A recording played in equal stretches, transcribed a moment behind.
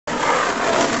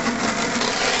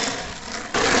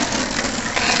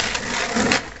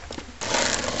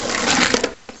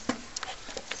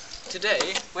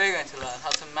Today we're going to learn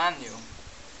how to manual.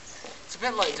 It's a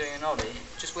bit like doing an ollie,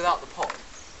 just without the pop.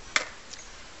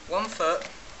 1 foot,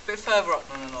 a bit further up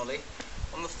than an ollie,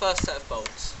 on the first set of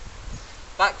bolts.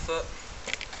 Back foot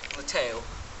on the tail.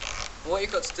 And what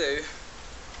you've got to do,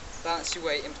 balance your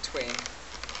weight in between,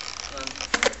 and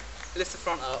lift the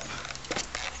front up,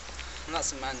 and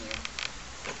that's a manual.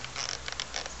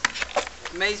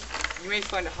 You may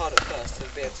find it hard at first to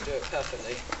be able to do it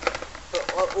perfectly,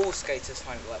 but all skaters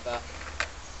find it like that.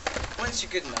 Once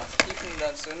you're good enough, you can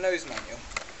learn to do a nose manual,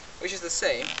 which is the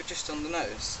same, but just on the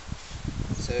nose.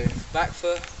 So, back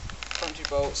foot, front two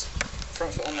bolts,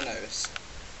 front foot on the nose.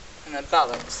 And then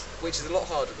balance, which is a lot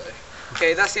harder though.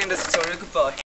 Okay, that's the end of the tutorial, goodbye.